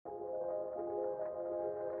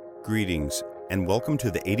Greetings, and welcome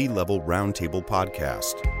to the 80 Level Roundtable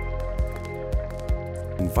podcast.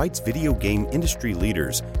 Invites video game industry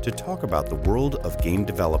leaders to talk about the world of game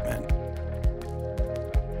development.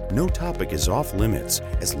 No topic is off limits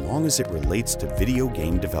as long as it relates to video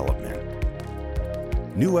game development.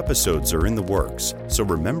 New episodes are in the works, so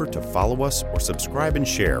remember to follow us or subscribe and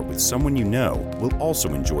share with someone you know will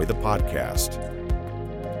also enjoy the podcast.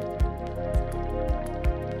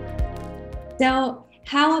 So,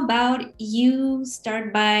 how about you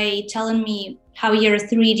start by telling me how your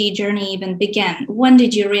 3D journey even began? When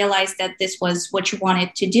did you realize that this was what you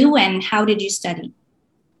wanted to do, and how did you study?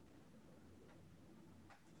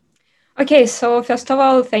 Okay, so first of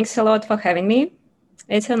all, thanks a lot for having me.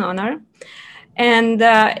 It's an honor. And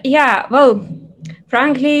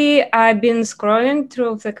frankly, I've been scrolling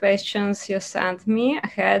through the questions you sent me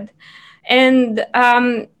ahead, and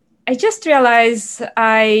I just realized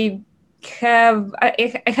I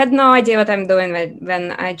had no idea what I'm doing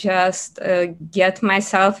when I just get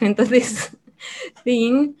myself into this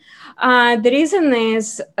thing. The reason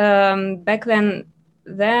is back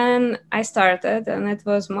then I started, and it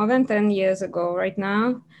was more than 10 years ago right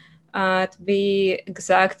now. To be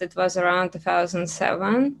exact, it was around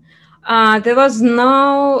 2007. There was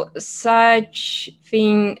no such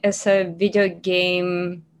thing as a video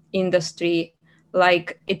game industry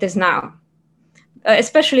like it is now.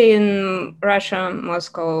 Especially in Russia,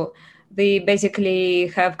 Moscow, they basically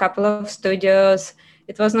have a couple of studios.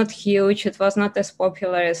 It was not huge. It was not as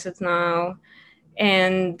popular as it now.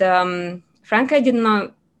 And frankly, I didn't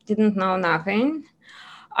know nothing.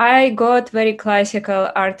 I got very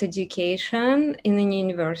classical art education in a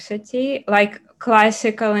university, like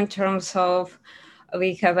classical in terms of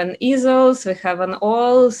we have an easels, we have an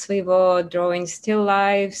oils, we were drawing still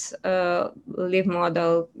lifes, live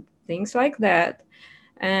model, things like that.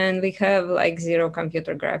 And we have like zero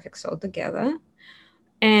computer graphics altogether.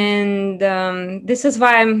 And this is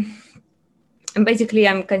why I'm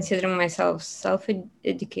considering myself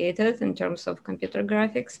self-educated in terms of computer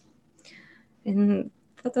graphics. And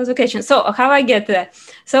that was occasion. So how I get there?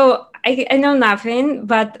 So I know nothing,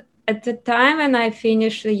 but at the time when I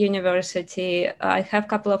finished the university, I have a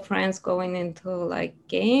couple of friends going into like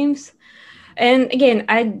games. And again,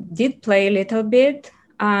 I did play a little bit.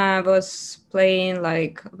 I was playing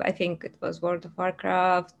like, I think it was World of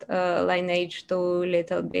Warcraft, Lineage 2 a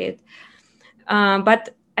little bit.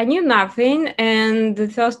 But I knew nothing. And the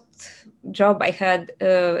first job I had,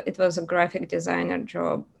 it was a graphic designer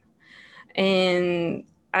job. And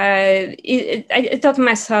I taught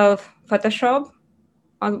myself Photoshop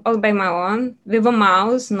all by my own with a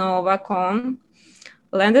mouse, no Wacom.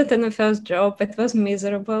 Landed in the first job. It was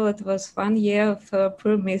miserable. It was 1 year of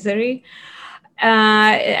pure misery.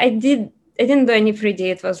 I didn't do any 3D.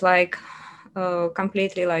 It was like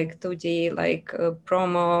completely like 2D, like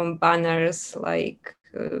promo banners, like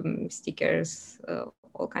stickers,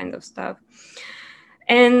 all kind of stuff.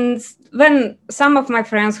 And when some of my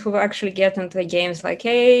friends who actually get into the games like,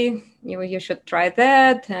 hey, you should try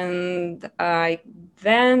that. And I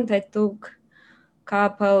took a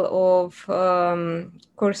couple of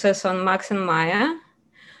courses on Max and Maya.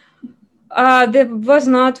 There was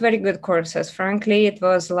not very good courses. Frankly, it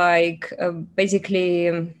was like basically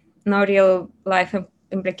no real life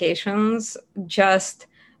implications, just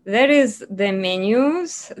there is the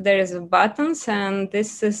menus, there is buttons, and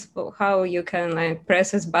this is how you can like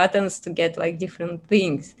press these buttons to get like different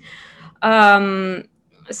things.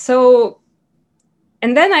 So,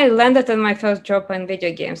 and then I landed on my first job in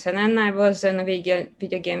video games, and then I was in video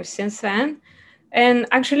games since then. And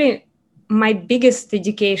actually, my biggest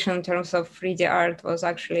education in terms of 3D art was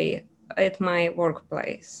actually at my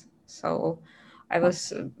workplace. So I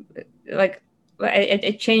was like,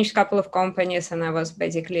 I changed a couple of companies, and I was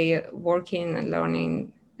basically working and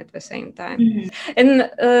learning at the same time. Mm-hmm. And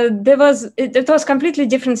it was completely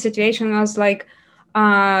different situation. It was like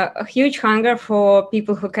a huge hunger for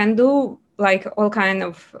people who can do like all kind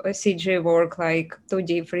of CG work, like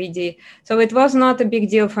 2D, 3D. So it was not a big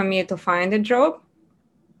deal for me to find a job.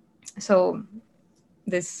 So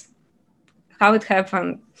this how it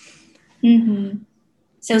happened. Mm-hmm.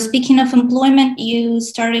 So speaking of employment, you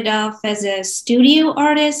started off as a studio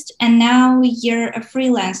artist, and now you're a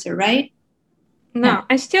freelancer, right? No,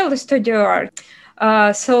 I'm still a studio art.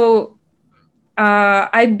 I've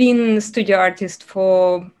been a studio artist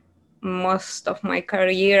for most of my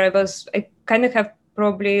career. I kind of have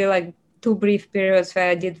probably like 2 brief periods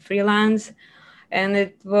where I did freelance, and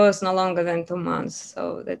it was no longer than 2 months.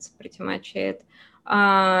 So that's pretty much it.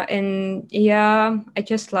 And yeah, I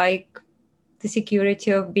just like the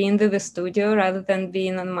security of being in the studio rather than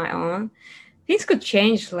being on my own. things could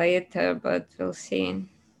change later, but we'll see.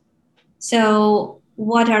 So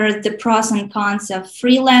what are the pros and cons of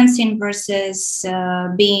freelancing versus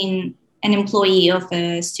being an employee of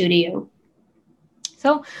a studio?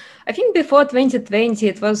 So I think before 2020,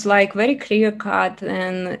 it was like very clear cut.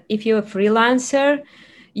 And if you're a freelancer,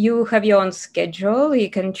 you have your own schedule. You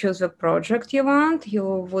can choose the project you want. You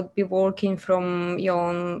would be working from your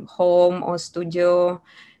own home or studio,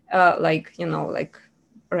 like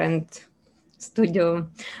rent studio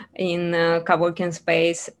in a co-working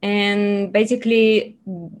space. And basically,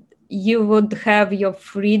 you would have your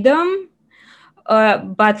freedom,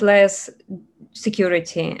 but less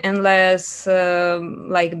security and less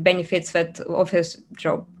benefits that office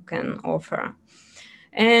job can offer.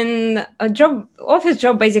 And office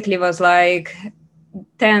job basically was like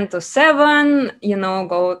 10 to 7,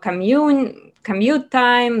 go commute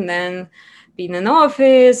time, then be in an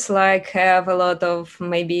office, like have a lot of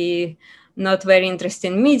maybe not very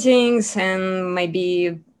interesting meetings and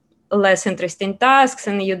maybe less interesting tasks,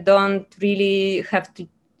 and you don't really have to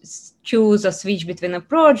choose or switch between the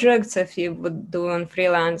projects if you would do on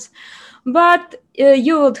freelance. But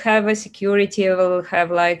you would have a security, you will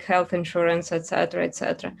have like health insurance, etc.,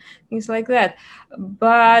 things like that.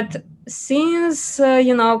 But since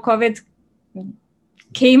COVID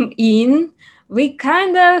came in, we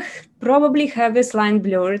kind of probably have this line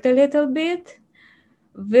blurred a little bit.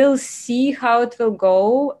 We'll see how it will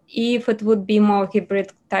go. If it would be more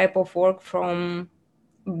hybrid type of work from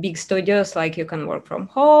big studios, like you can work from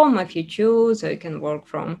home if you choose, or you can work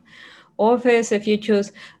from office if you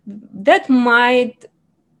choose, that might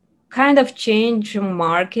kind of change the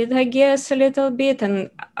market, I guess, a little bit,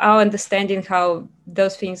 and our understanding how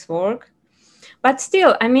those things work. But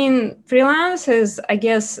still, I mean, freelance is, I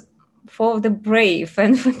guess, for the brave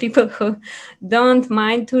and for people who don't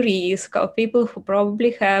mind to risk, or people who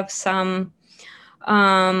probably have some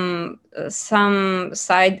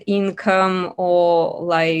side income or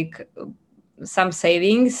like some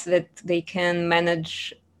savings that they can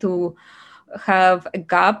manage to have a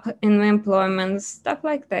gap in employment, stuff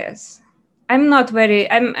like this. I'm not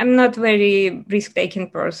very risk-taking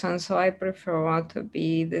person, so I prefer to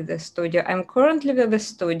be with the studio. I'm currently with the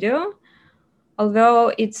studio,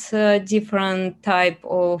 although it's a different type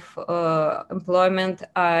of employment.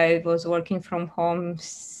 I was working from home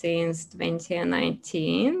since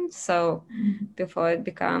 2019, so before it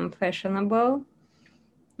became fashionable.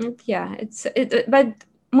 And yeah, but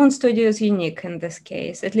Moon Studio is unique in this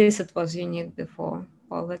case. At least it was unique before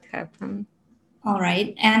all that happened. All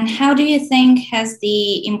right. And how do you think has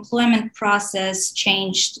the employment process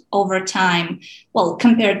changed over time? Well,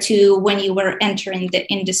 compared to when you were entering the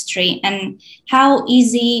industry, and how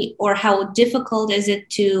easy or how difficult is it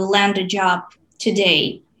to land a job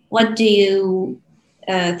today? What do you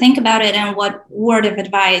think about it, and what word of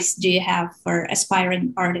advice do you have for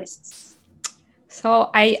aspiring artists? So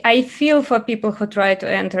I feel for people who try to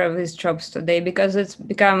enter these jobs today, because it's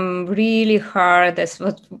become really hard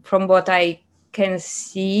from what I can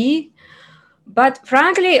see. But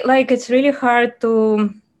frankly, like, it's really hard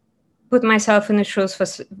to put myself in the shoes for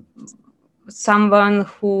someone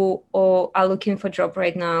who are looking for a job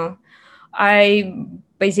right now. I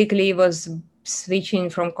basically was switching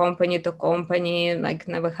from company to company, like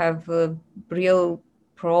never have a real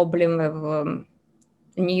problem with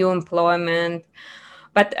new employment.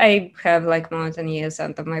 But I have like more than years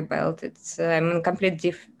under my belt. I'm in a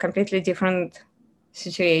completely different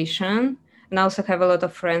situation, and I also have a lot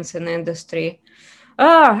of friends in the industry.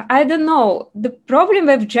 I don't know. The problem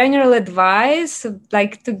with general advice,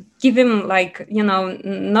 like to give him like,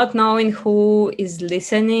 not knowing who is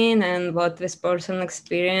listening and what this person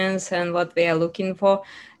experience and what they are looking for,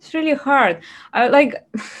 it's really hard. I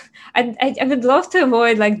would love to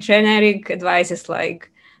avoid like generic advices like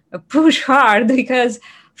push hard, because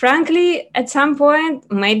frankly, at some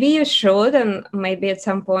point, maybe you should, and maybe at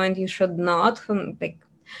some point you should not. Like,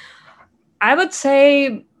 I would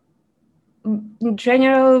say, in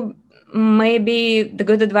general, maybe the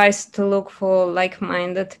good advice to look for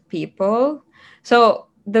like-minded people. So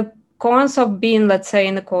the cons of being, let's say,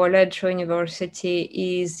 in a college or university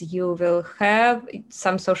is you will have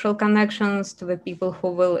some social connections to the people who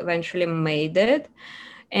will eventually made it,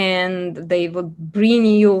 and they would bring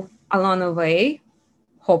you along the way,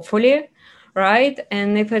 hopefully, right?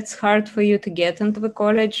 And if it's hard for you to get into the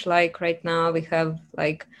college, like right now we have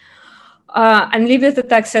like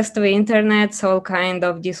unlimited access to the internet, so all kind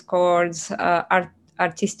of discords,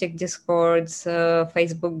 artistic discords,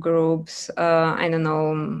 Facebook groups, I don't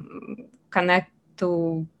know, connect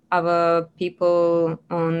to other people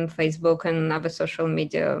on Facebook and other social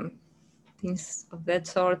media things of that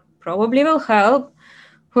sort probably will help.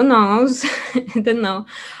 Who knows? I don't know.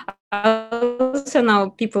 I also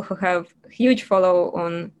know people who have huge follow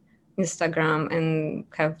on Instagram and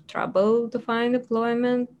have trouble to find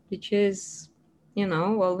employment, which is,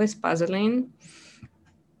 always puzzling.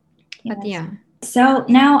 Yes. But yeah. So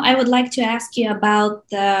now I would like to ask you about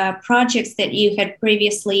the projects that you had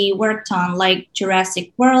previously worked on, like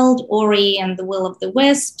Jurassic World, Ori and the Will of the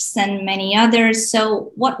Wisps, and many others.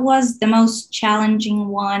 So what was the most challenging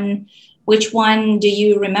one? Which one do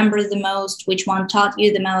you remember the most? Which one taught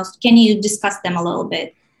you the most? Can you discuss them a little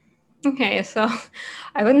bit? Okay, so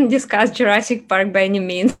I wouldn't discuss Jurassic Park by any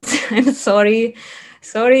means. I'm sorry.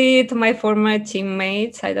 Sorry to my former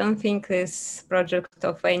teammates. I don't think this project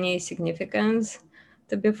of any significance.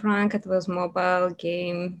 To be frank, it was mobile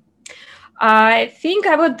game. I think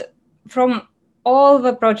I would, from all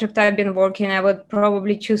the projects I've been working, I would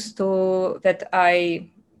probably choose two that I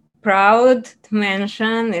proud to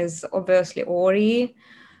mention is obviously Ori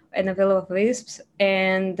and the Will of Wisps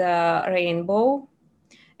and Rainbow.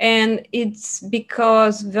 And it's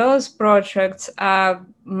because those projects are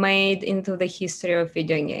made into the history of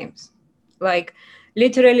video games. Like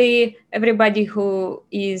literally everybody who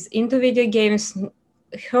is into video games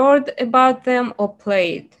heard about them or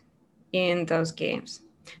played in those games.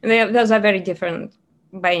 And those are very different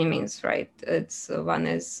by any means, right? It's one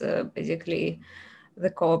is basically the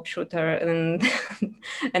co-op shooter, and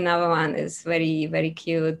another one is very, very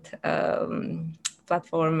cute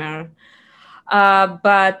platformer.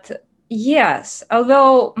 But yes,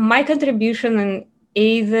 although my contribution in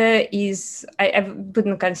either is, I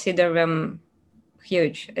wouldn't consider them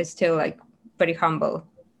huge. It's still like very humble.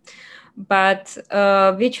 But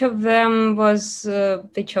which of them was,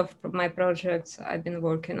 which of my projects I've been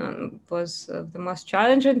working on was the most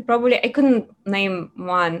challenging? Probably I couldn't name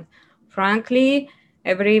one. Frankly,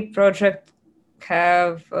 every project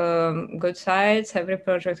have good sides, every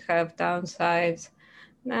project have downsides.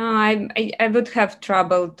 No, I would have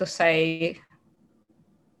trouble to say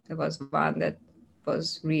there was one that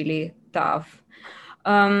was really tough.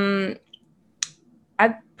 I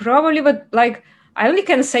probably would like, I only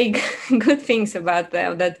can say good things about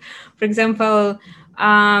them. That, for example,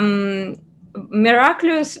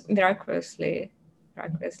 miraculously,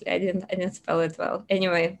 I didn't spell it well.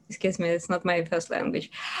 Anyway, excuse me, it's not my first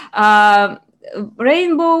language.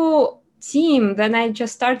 Rainbow team, when I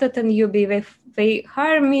just started in UB, they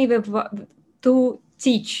hired me to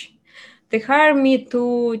teach. They hired me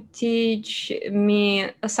to teach me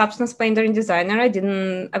a Substance Painter and Designer. I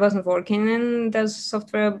wasn't working in the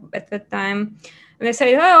software at that time. And they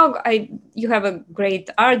said, you have a great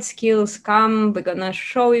art skills, come, we're gonna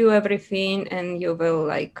show you everything, and you will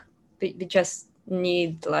we just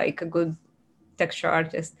need a good texture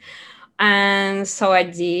artist. And so I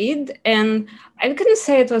did, and I couldn't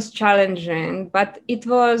say it was challenging, but it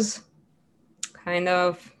was kind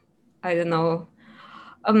of, I don't know,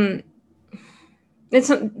 it's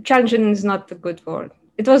not, challenging is not a good word.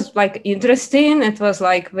 It was interesting, it was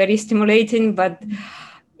very stimulating, but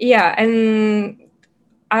yeah, and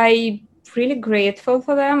I really grateful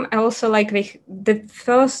for them. I also the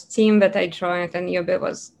first team that I joined and UB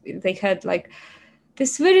they had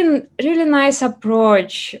this really, really nice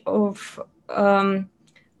approach of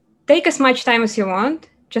take as much time as you want,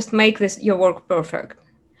 just make your work perfect.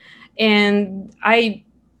 And I,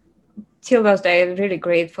 till this day, I'm really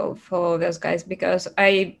grateful for those guys, because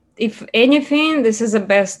if anything, this is the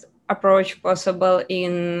best approach possible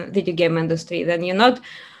in video game industry. Then you're not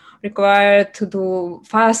required to do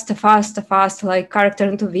fast, like character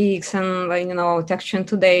in 2 weeks and texture in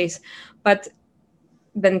 2 days. But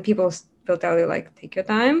then people will tell you take your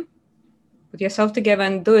time, put yourself together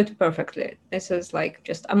and do it perfectly. This is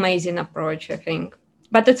just amazing approach, I think.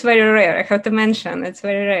 But it's very rare. I have to mention, it's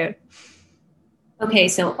very rare. Okay,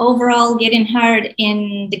 so overall, getting hired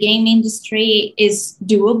in the game industry is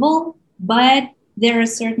doable, but there are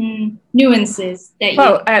certain nuances that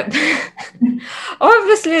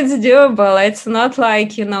obviously it's doable. It's not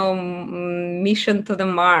mission to the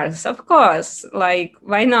Mars. Of course,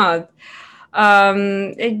 why not?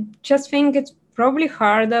 I just think it's probably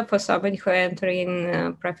harder for somebody who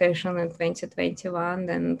entering profession in 2021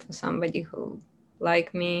 than for somebody who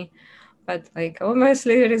like me. But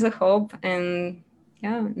obviously there is a hope, and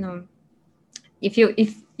yeah, no. If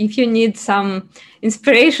you need some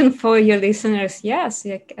inspiration for your listeners, yes,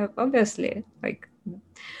 obviously,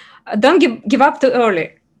 don't give up too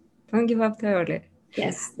early. Don't give up too early.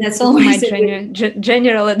 Yes, that's always my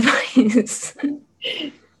general advice.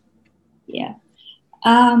 Yeah.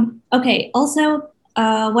 Okay. Also,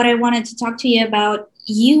 what I wanted to talk to you about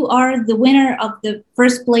you are the winner of the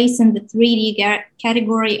first place in the 3D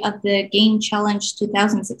category of the Game Challenge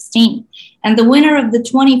 2016 and the winner of the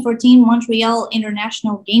 2014 Montreal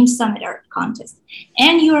International Game Summit Art Contest.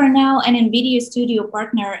 And you are now an NVIDIA Studio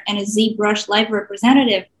partner and a ZBrush Live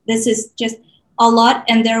representative. This is just a lot,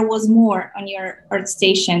 and there was more on your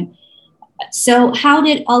ArtStation. So how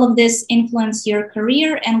did all of this influence your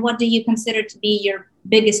career, and what do you consider to be your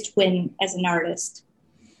biggest win as an artist?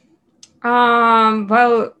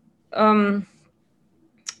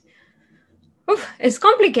 It's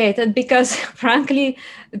complicated because, frankly,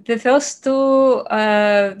 the first two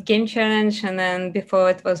Game Challenge and then before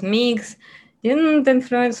it was Mix didn't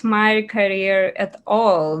influence my career at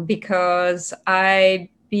all because I've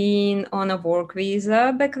been on a work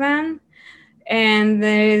visa back then. And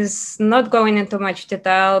there is not going into much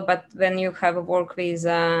detail, but when you have a work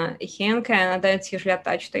visa here in Canada, it's usually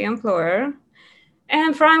attached to your employer.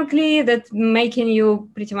 And frankly, that's making you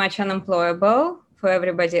pretty much unemployable for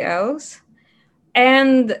everybody else.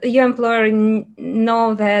 And your employer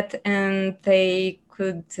know that, and they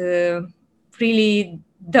could really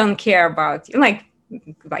don't care about you, like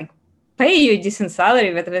pay you a decent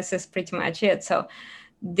salary, but this is pretty much it. So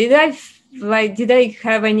did I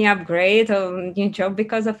have any upgrade or new job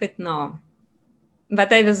because of it? No.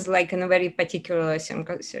 But I was like in a very particular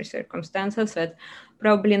circumstances that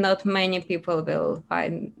probably not many people will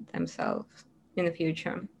find themselves in the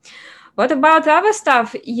future. What about other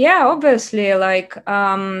stuff? Yeah, obviously, like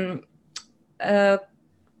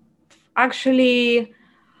actually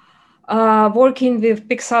working with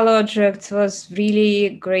Pixel was really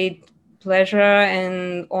great pleasure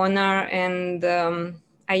and honor, and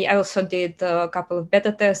I also did a couple of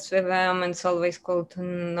beta tests with them, and it's always cool to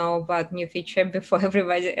know about new feature before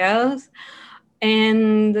everybody else.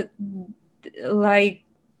 And like,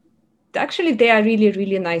 actually, they are really,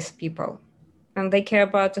 really nice people, and they care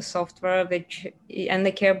about the software, and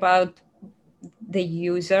they care about the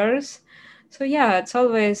users. So yeah, it's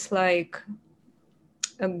always like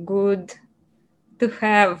good to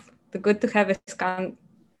have his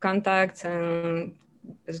contacts, and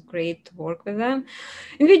it's great to work with them.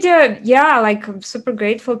 NVIDIA, yeah, like I'm super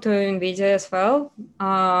grateful to NVIDIA as well.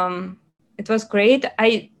 It was great.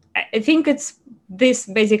 I think this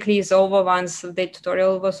basically is over once the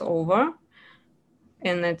tutorial was over,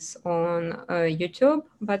 and it's on YouTube.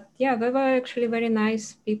 But yeah, they were actually very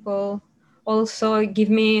nice people. Also give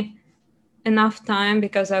me enough time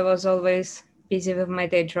because I was always busy with my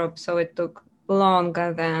day job, so it took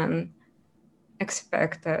longer than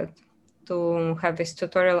expected to have this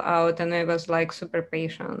tutorial out, and I was like super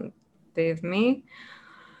patient with me.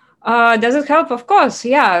 Does it help? Of course,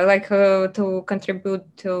 yeah. Like to contribute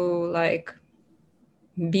to like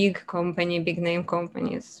big name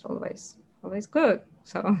companies, always good.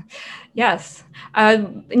 So yes.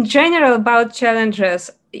 In general, about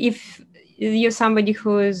challenges, if you're somebody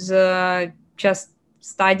who is just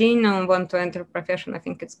studying and want to enter profession, I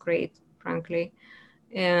think it's great, frankly.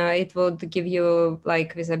 It would give you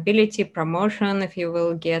like visibility, promotion if you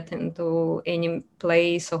will get into any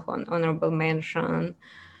place of honorable mention.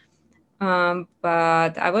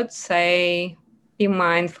 But I would say be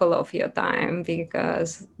mindful of your time,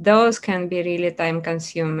 because those can be really time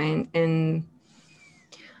consuming, and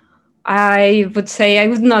I would say I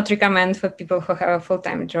would not recommend for people who have a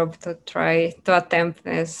full-time job to try to attempt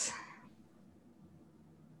this.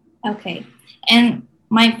 Okay. And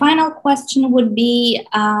my final question would be,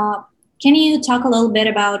 can you talk a little bit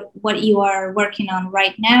about what you are working on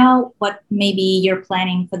right now? What maybe you're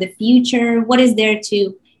planning for the future? What is there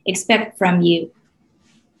to expect from you?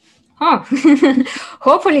 Oh,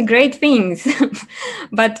 hopefully great things,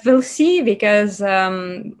 but we'll see, because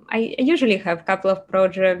I usually have a couple of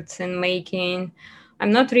projects in making.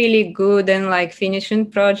 I'm not really good in like finishing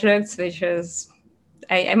projects, which is,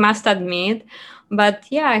 I must admit, but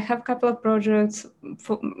yeah, I have a couple of projects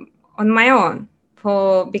on my own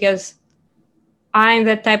because I'm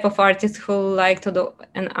the type of artist who like to do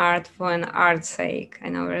an art for an art's sake. I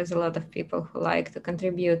know there's a lot of people who like to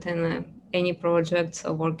contribute in any projects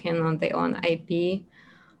or working on their own IP.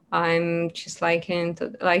 I'm just like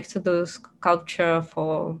to do sculpture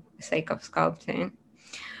for the sake of sculpting.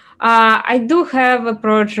 I do have a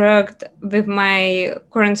project with my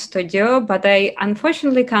current studio, but I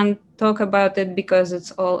unfortunately can't talk about it because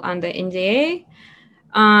it's all under NDA.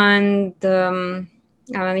 And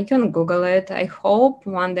you can Google it. I hope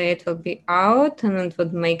one day it will be out and it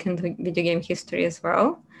would make into video game history as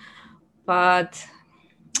well. But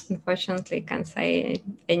unfortunately, can't say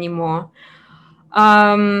anymore.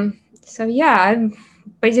 So yeah, I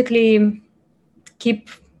basically keep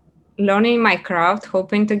learning my craft,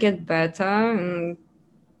 hoping to get better, and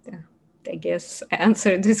I guess I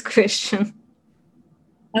answered this question.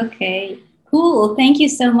 Okay, cool. Thank you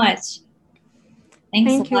so much.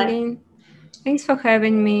 Thank you, Lynn. Thanks for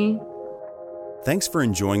having me. Thanks for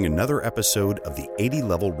enjoying another episode of the 80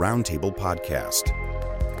 Level Roundtable podcast.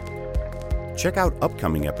 Check out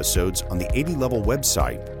upcoming episodes on the 80 Level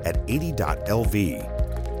website at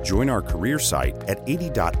 80.lv. Join our career site at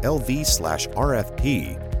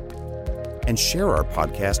 80.lv/RFP. And share our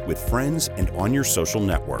podcast with friends and on your social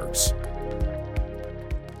networks.